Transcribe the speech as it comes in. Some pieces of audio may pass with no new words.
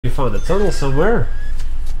You found a tunnel somewhere.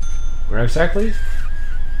 Where exactly?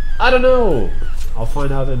 I don't know. I'll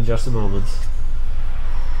find out in just a moment.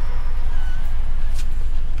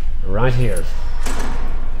 Right here.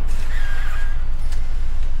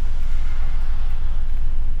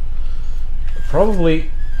 Probably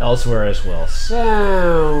elsewhere as well.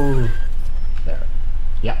 So there.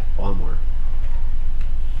 Yeah, one more.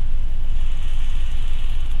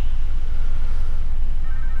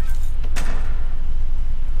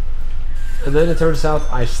 And then it turns out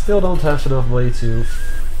I still don't have enough money to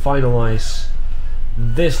finalize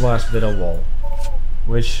this last bit of wall,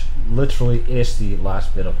 which literally is the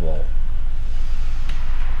last bit of wall.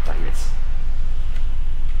 Dang it.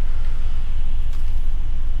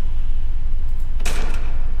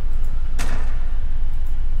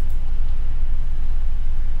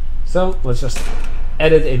 So let's just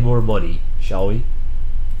edit in more money, shall we?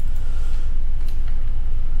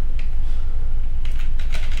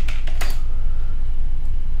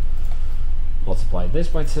 Multiply this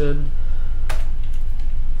by 10.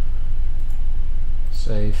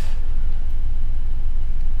 Save.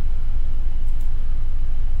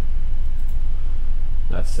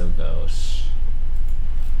 That still goes.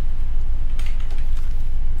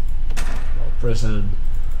 Well, prison.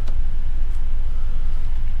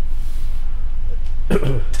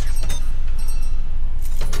 And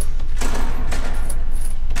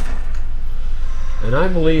I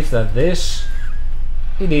believe that this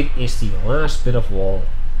indeed is the last bit of wall.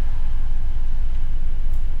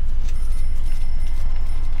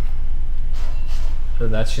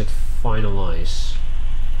 And that should finalize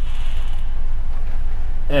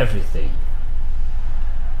everything.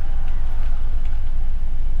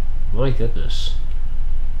 My goodness.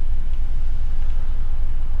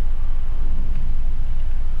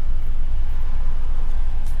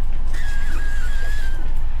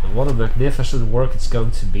 And what a magnificent work it's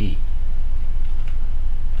going to be.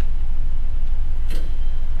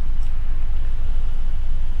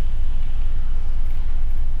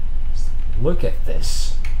 Look at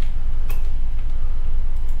this.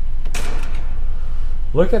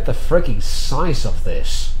 Look at the freaking size of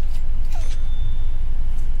this.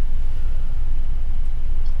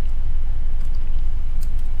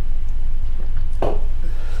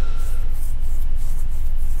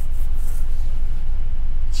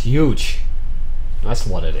 It's huge. That's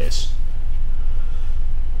what it is.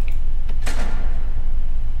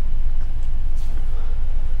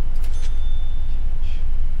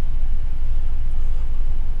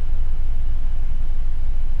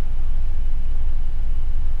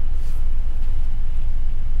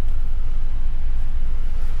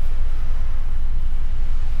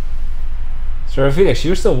 So Felix,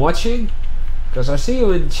 you still watching? Because I see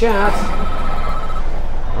you in chat.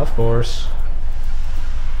 Of course.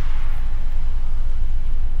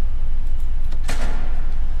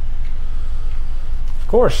 Of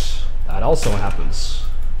course, that also happens.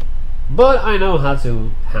 But I know how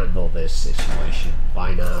to handle this situation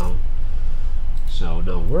by now. So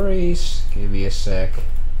no worries. Give me a sec.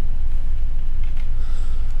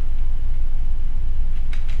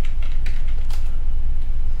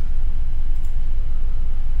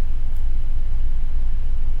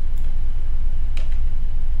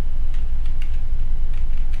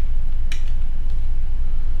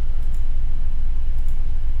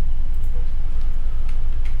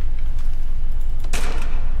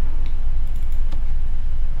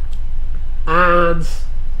 And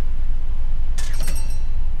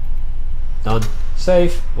done.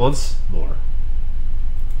 Save once more.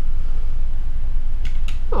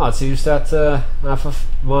 Oh, it seems that half of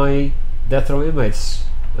my death row inmates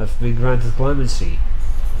have been granted clemency.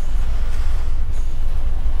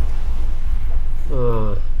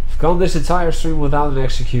 I've gone this entire stream without an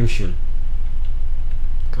execution.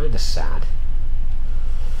 Kinda sad.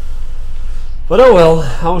 But oh well,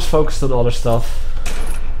 I was focused on other stuff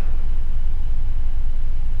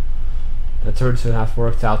that turned to have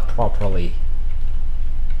worked out properly.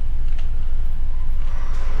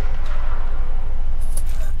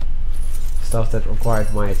 Stuff that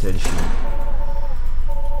required my attention.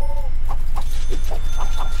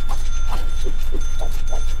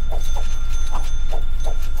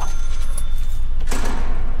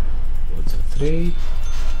 One, two, three.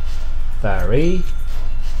 Very.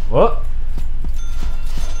 What?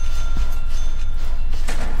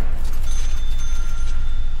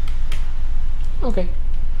 Okay.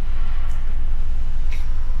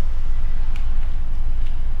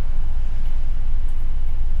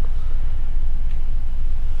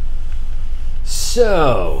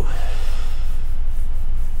 So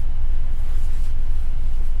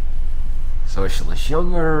Socialist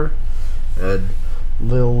Younger and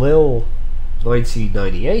Lil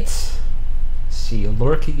 1998. See you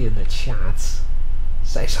lurking in the chat.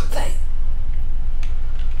 Say something.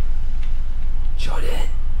 Join in.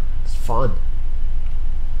 It's fun.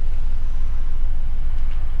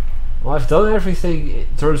 Well, I've done everything in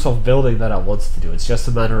terms of building that I want to do. It's just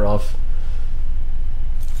a matter of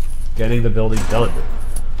getting the building done.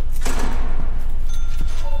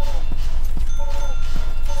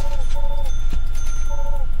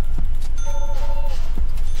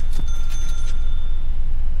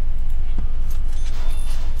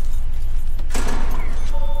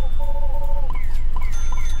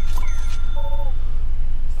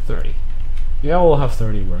 Yeah, we'll have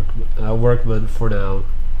 30 workmen for now.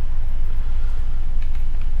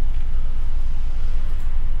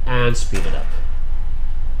 And speed it up.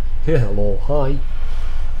 Yeah, lol, hi.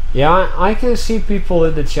 Yeah, I can see people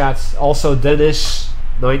in the chat. Also Dennis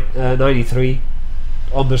 93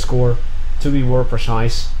 underscore, to be more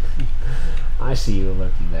precise. I see you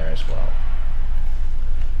lurking there as well.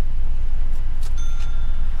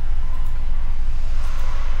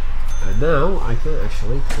 And now I can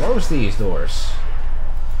actually close these doors.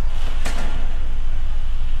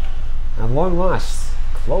 At long last,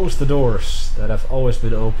 close the doors that have always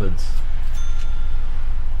been opened.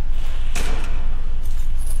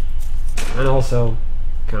 And also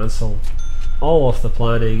cancel all of the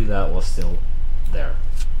planning that was still there.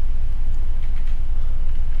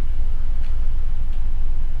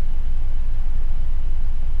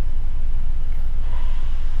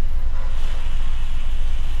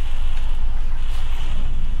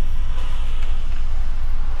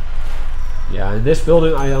 Yeah, in this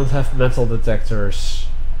building I don't have metal detectors.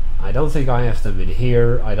 I don't think I have them in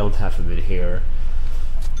here. I don't have them in here.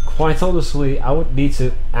 Quite honestly, I would need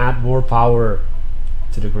to add more power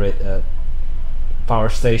to the grid, power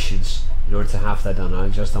stations in order to have that done. I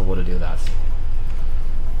just don't want to do that.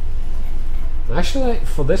 Actually,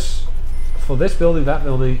 for this building, that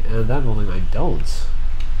building, and that building, I don't.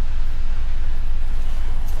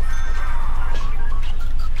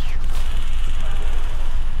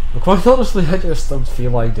 But quite honestly, I just don't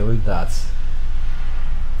feel like doing that.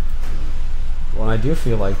 What I do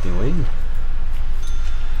feel like doing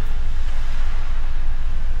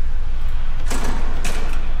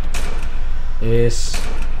is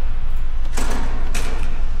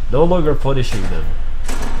no longer punishing them.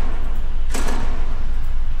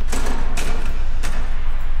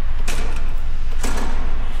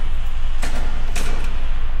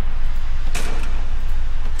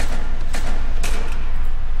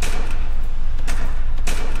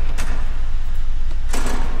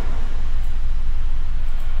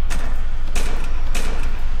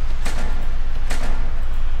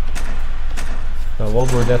 One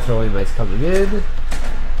more death row inmates coming in.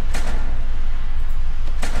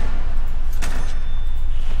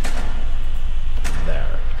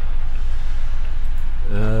 There.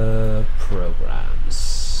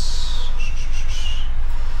 Programs.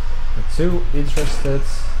 Not too interested.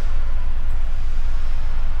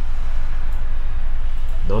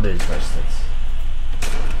 Not interested.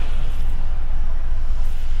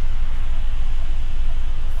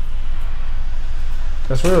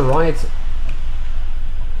 Because we're right.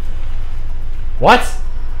 What?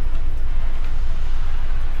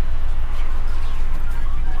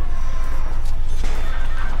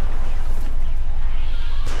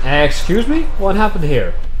 Excuse me? What happened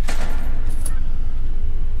here?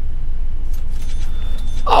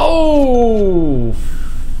 Oh!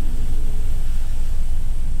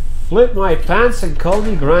 Flip my pants and call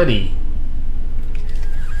me granny.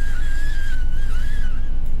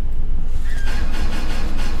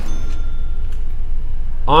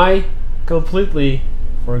 I completely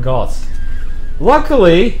forgot.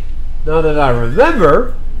 Luckily, now that I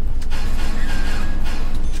remember,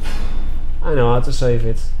 I know how to save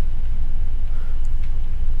it.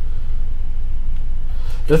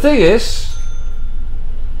 The thing is,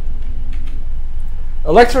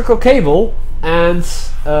 electrical cable and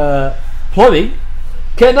plumbing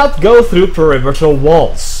cannot go through perimeter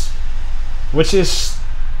walls, which is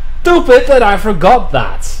stupid that I forgot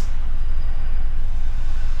that.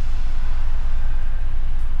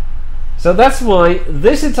 So that's why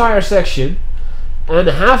this entire section and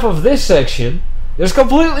half of this section just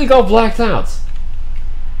completely got blacked out.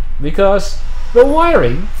 Because the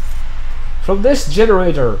wiring from this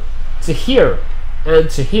generator to here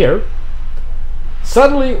and to here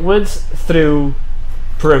suddenly went through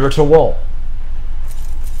perimeter wall.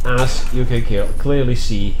 As you can clearly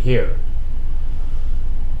see here.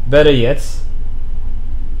 Better yet,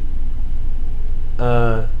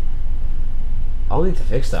 I'll need to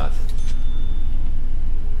fix that.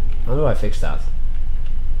 How do I fix that?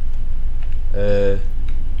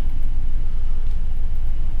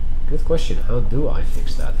 question. How do I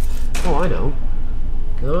fix that? Oh, I know.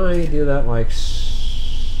 Can I do that like...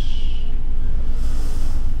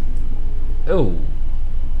 Oh.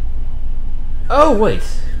 Oh, wait.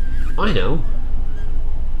 I know.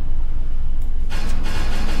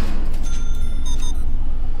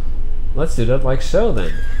 Let's do that like so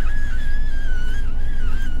then.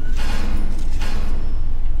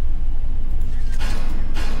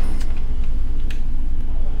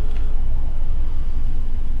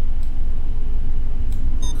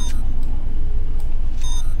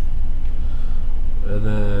 And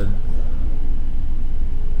then...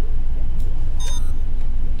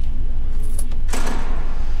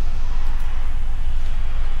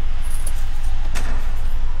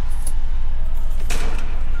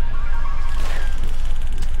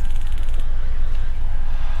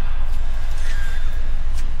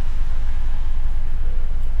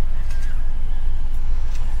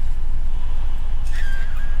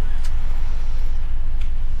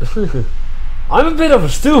 I'm a bit of a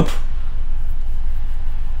stoop.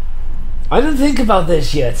 I didn't think about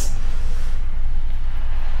this yet.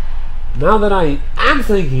 Now that I am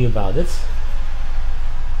thinking about it.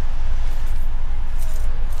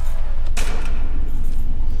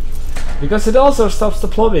 Because it also stops the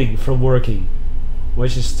plumbing from working.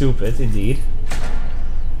 Which is stupid indeed.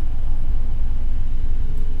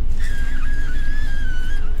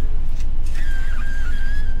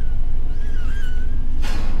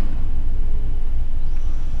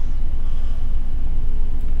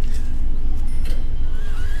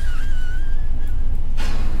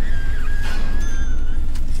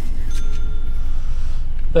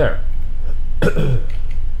 There.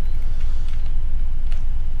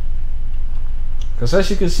 Because as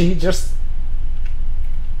you can see, just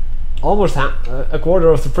almost a quarter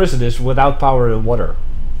of the prison is without power and water.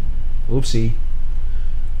 Oopsie.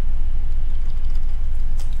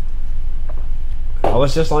 I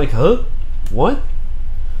was just like, huh? What?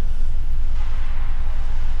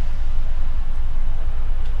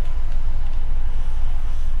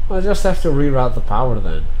 I just have to reroute the power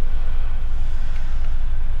then.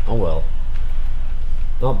 Oh well.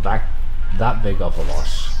 Not that big of a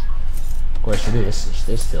loss. The question is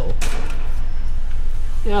this still?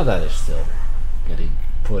 Yeah, that is still getting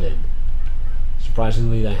put in.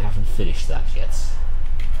 Surprisingly, they haven't finished that yet.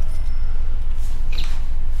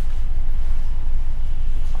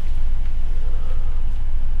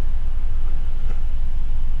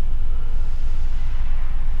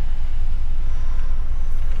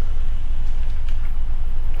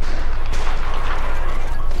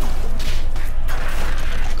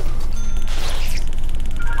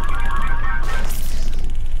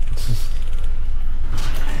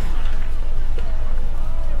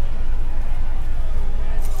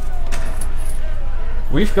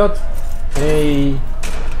 We've got a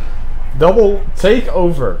double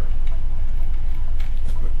takeover.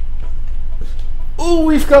 Oh,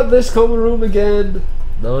 we've got this common room again.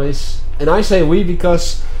 Nice. And I say we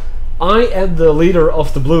because I am the leader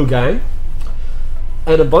of the blue gang.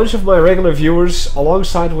 And a bunch of my regular viewers,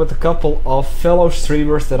 alongside with a couple of fellow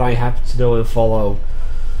streamers that I happen to know and follow,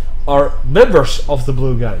 are members of the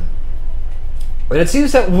blue gang. And it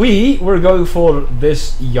seems that we were going for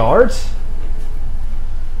this yard.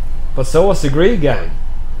 But so was the green gang.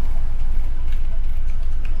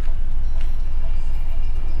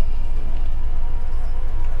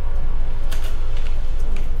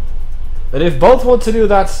 And if both want to do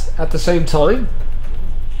that at the same time,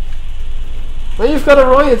 then you've got a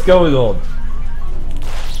riot going on.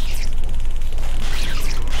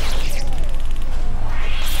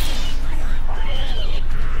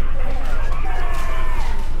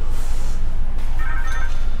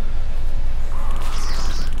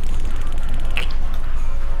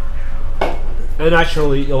 And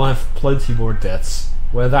naturally, you'll have plenty more deaths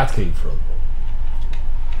where that came from.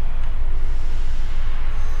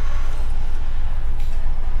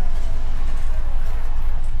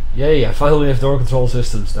 Yay, I finally have door control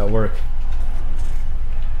systems that work.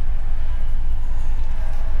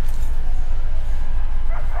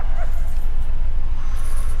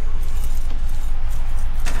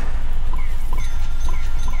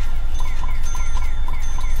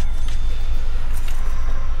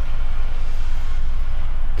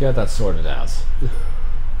 Get that sorted out.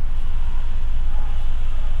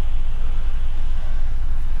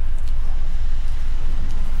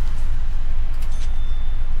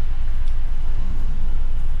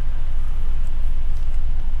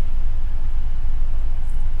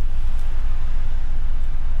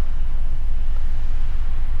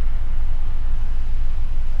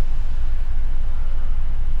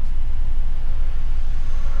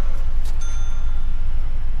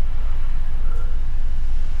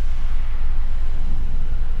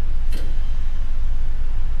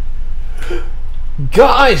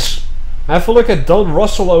 Guys! Have a look at Don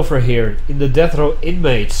Russell over here in the death row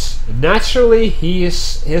inmates. Naturally,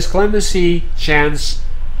 his clemency chance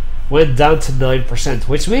went down to 9%,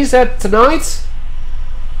 which means that tonight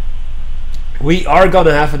we are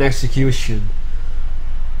gonna have an execution.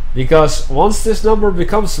 Because once this number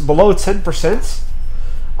becomes below 10%,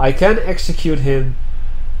 I can execute him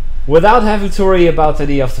without having to worry about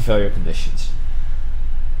any of the failure conditions.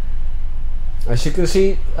 As you can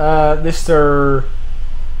see, Mr.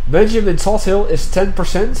 Benjamin Tothill is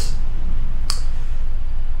 10%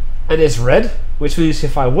 and is red, which means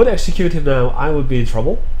if I would execute him now, I would be in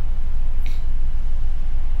trouble.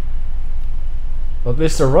 But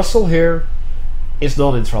Mr. Russell here is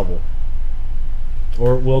not in trouble,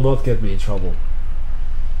 or will not get me in trouble.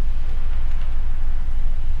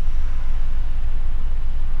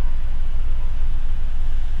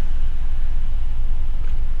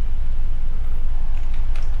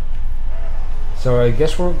 So I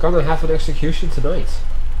guess we're gonna have an execution tonight.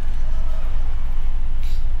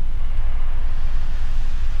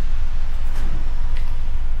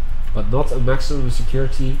 But not a maximum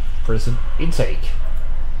security prison intake.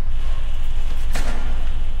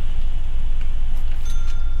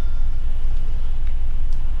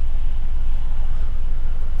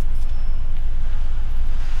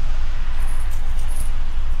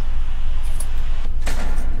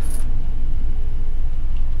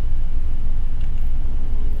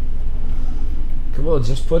 Come on,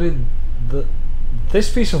 just put in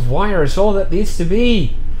this piece of wire is all that needs to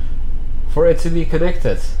be for it to be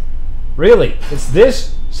connected. Really, it's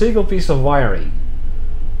this single piece of wiring.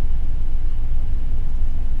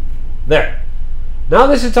 There. Now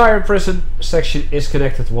this entire prison section is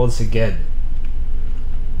connected once again.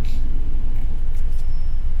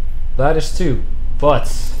 That is 2,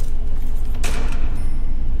 but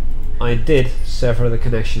I did sever the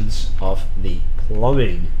connections of the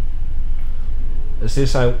plumbing. And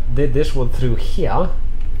since I did this one through here,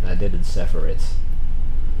 I didn't sever it.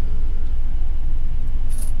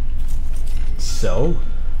 So,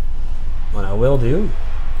 what I will do,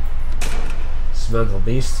 dismantle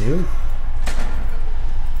these two,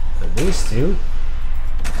 and these two,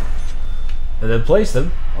 and then place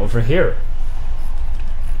them over here.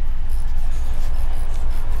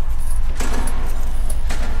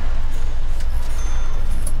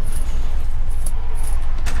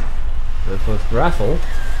 And put gravel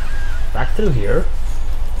back through here,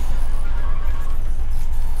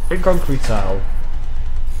 and concrete tile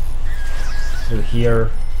through here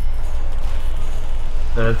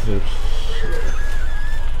and through here.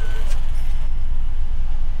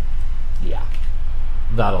 Yeah,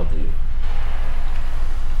 that'll do.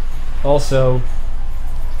 Also,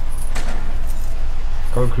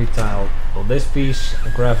 concrete tile on this piece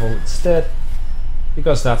of gravel instead,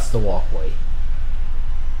 because that's the walkway.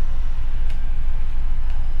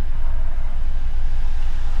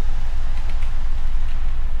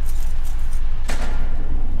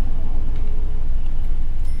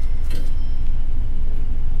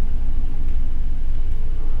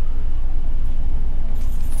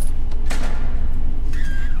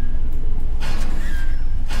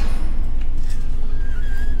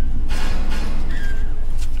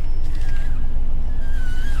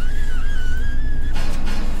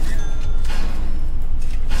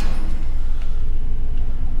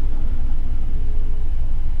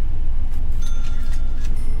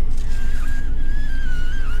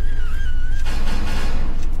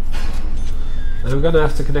 I'm gonna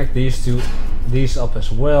have to connect these up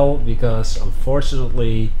as well, because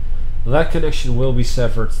unfortunately that connection will be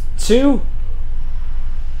severed too.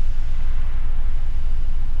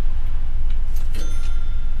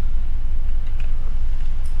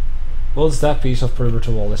 Once that piece of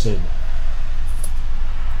perimeter wall is in,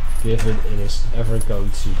 given it is ever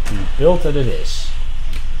going to be built, and it is.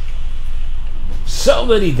 So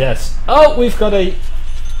many deaths. Oh, we've got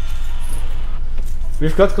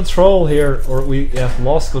control here, or we have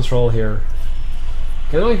lost control here.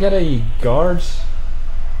 Can I get a guard?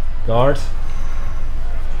 Guard.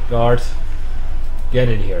 Get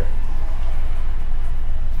in here.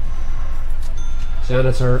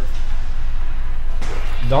 Janitor.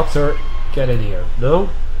 Doctor, get in here. No?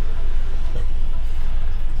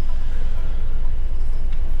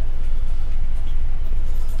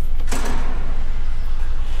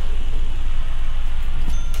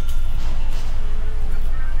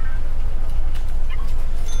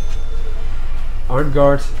 Armed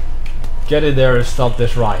guard, get in there and stop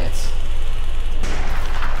this riot.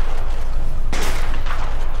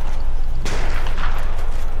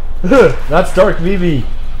 That's Dark Mimi.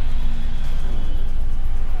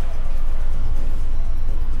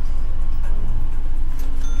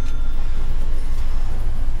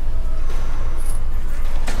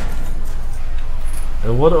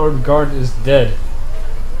 And one armed guard is dead.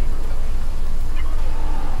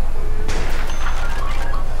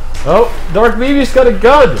 Oh, Dark Mimi's got a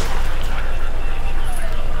gun!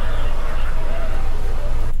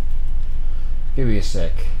 Give me a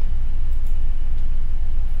sec.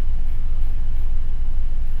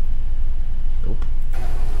 Nope.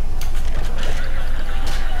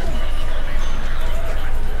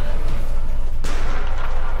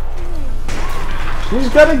 She's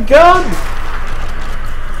got a gun!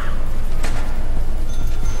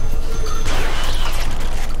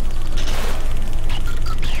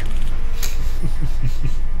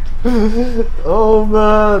 Oh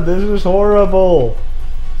man, this is horrible.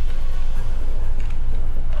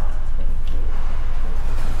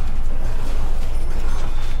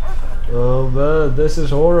 Oh man, this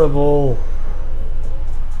is horrible.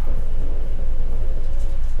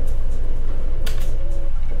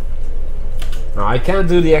 Now, I can't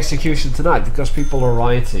do the execution tonight because people are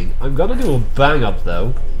rioting. I'm gonna do a bang up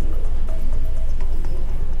though.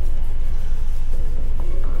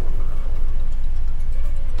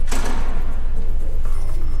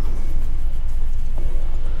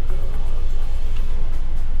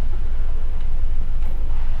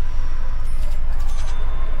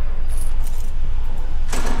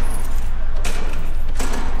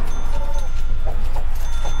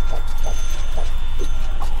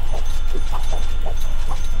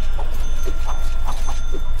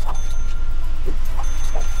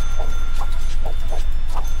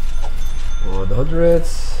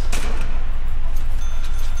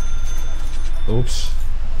 Oops.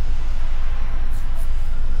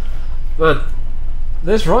 Man,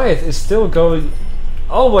 this riot is still going.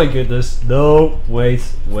 Oh my goodness. No, wait.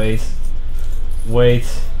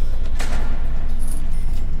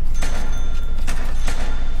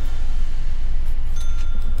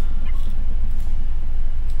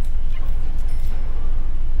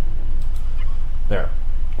 There.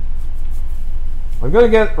 I'm gonna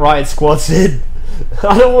get riot squads in.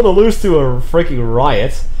 I don't want to lose to a freaking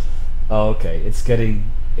riot. Oh, okay,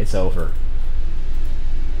 it's over.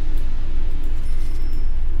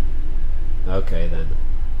 Okay then.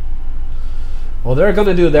 Well, they're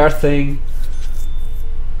gonna do their thing.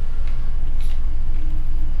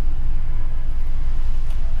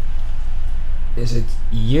 Is it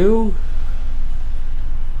you?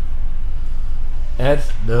 Ed?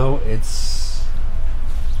 No, it's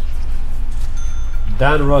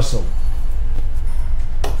Dan Russell.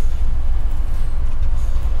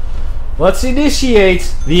 Let's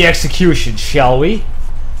initiate the execution, shall we?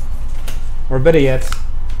 Or better yet,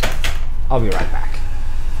 I'll be right back.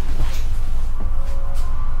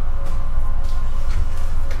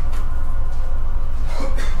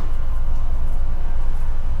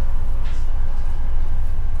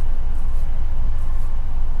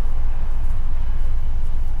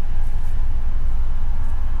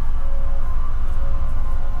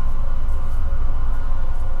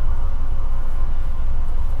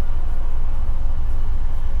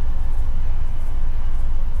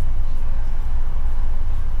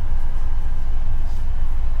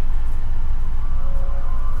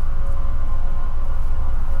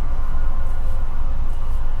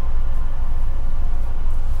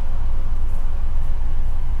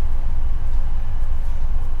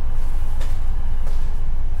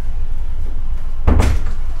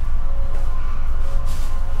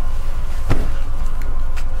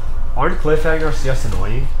 Aren't cliffhangers just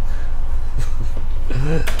annoying?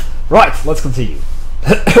 Right, let's continue.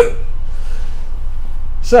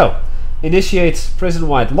 So, initiate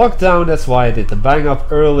prison-wide lockdown. That's why I did the bang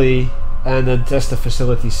up early. And then test the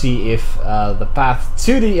facility, see if the path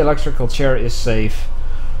to the electrical chair is safe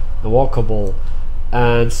and walkable,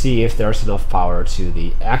 and see if there's enough power to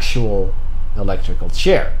the actual electrical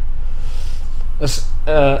chair.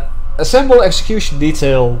 Assemble execution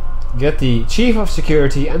detail. Get the chief of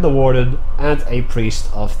security and the warden and a priest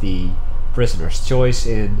of the prisoner's choice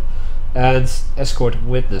in, and escort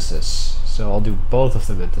witnesses. So I'll do both of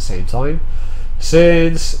them at the same time.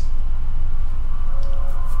 Since...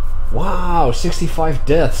 Wow, 65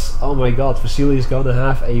 deaths. Oh my god, Vasily is gonna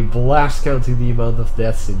have a blast counting the amount of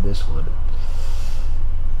deaths in this one.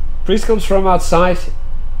 Priest comes from outside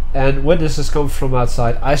and witnesses come from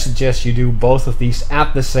outside. I suggest you do both of these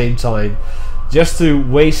at the same time, just to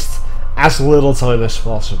waste as little time as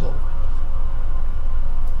possible.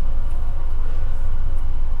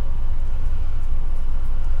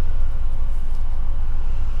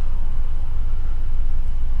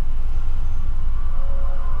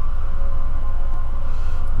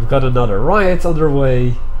 We've got another riot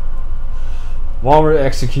underway while we're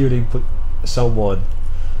executing someone,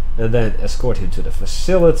 and then escort him to the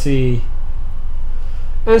facility.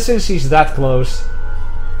 And since he's that close,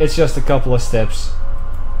 it's just a couple of steps.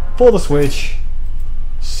 Pull the switch,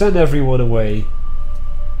 send everyone away.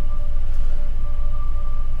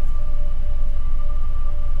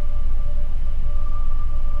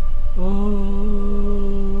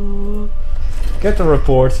 Get the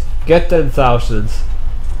report, get 10,000,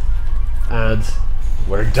 and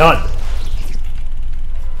we're done.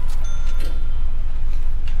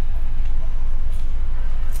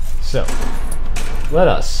 So, let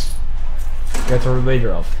us get the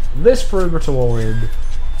remainder of this perimeter wall in,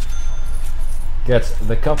 get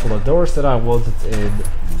the couple of doors that I wanted in,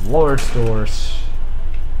 large doors,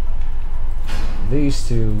 these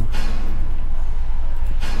two,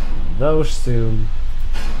 those two,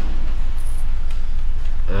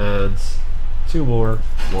 and two more.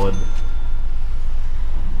 1,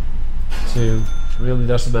 2. Really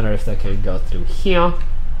doesn't matter if they can go through here.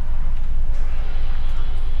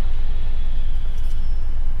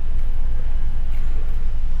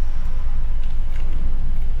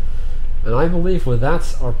 And I believe with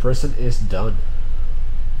that our prison is done.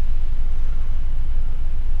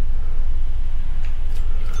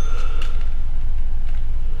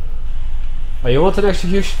 Oh, you want an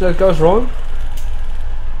execution that goes wrong?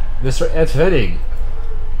 Mr. Ed Venning.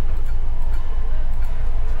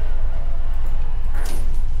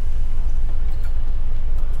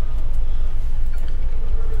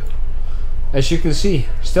 As you can see,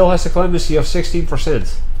 still has a clemency of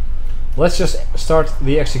 16%. Let's just start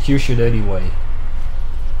the execution anyway.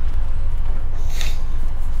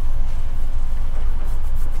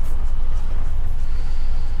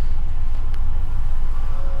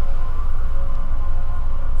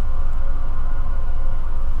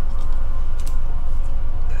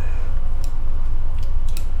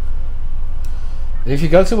 If you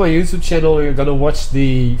go to my YouTube channel, you're gonna watch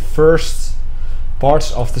the first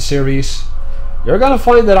parts of the series. You're gonna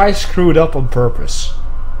find that I screwed up on purpose.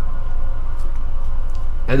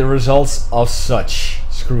 And the results of such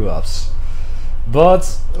screw-ups. But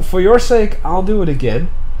for your sake, I'll do it again.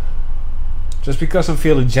 Just because I'm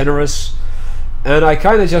feeling generous. And I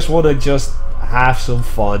kinda just wanna have some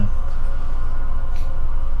fun.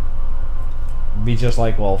 Be just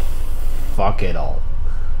like, well, fuck it all.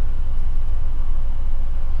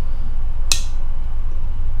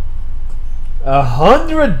 A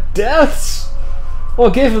 100 deaths!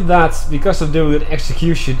 Well, given that, because I'm doing an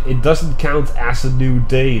execution, it doesn't count as a new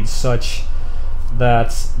day and such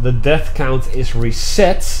that the death count is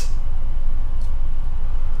reset.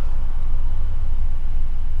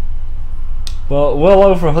 Well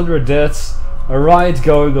over 100 deaths, a riot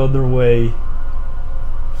going underway.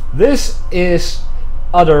 This is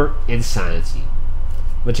utter insanity.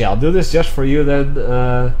 But yeah, I'll do this just for you then,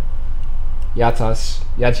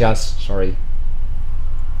 Yajas, sorry.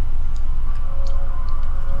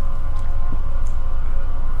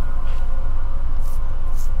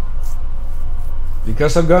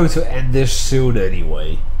 Because I'm going to end this soon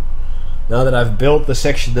anyway. Now that I've built the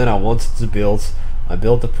section that I wanted to build, I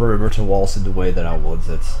built the perimeter walls in the way that I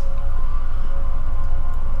wanted.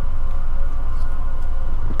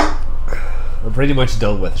 I'm pretty much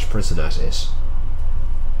done with this prison as is.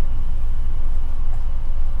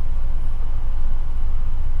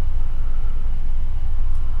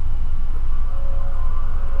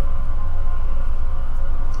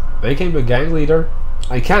 Make him a gang leader?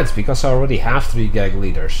 I can't, because I already have 3 gang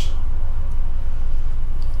leaders.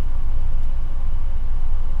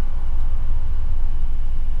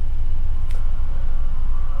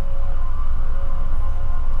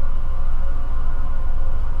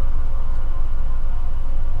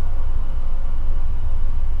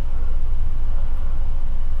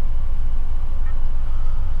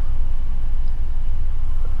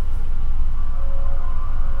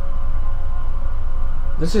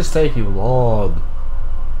 This is taking long.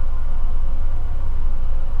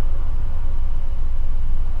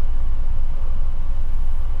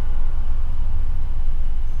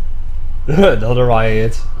 Another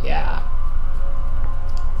riot? Yeah.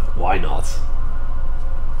 Why not?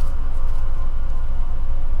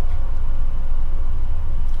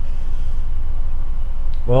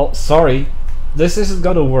 Well, sorry. This isn't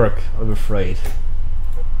gonna work, I'm afraid.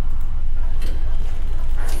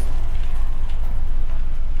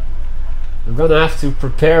 I'm gonna have to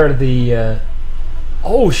prepare the...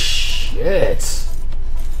 Oh shit!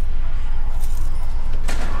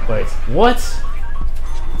 Wait, what?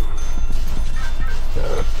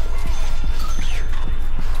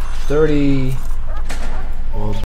 $30... 1,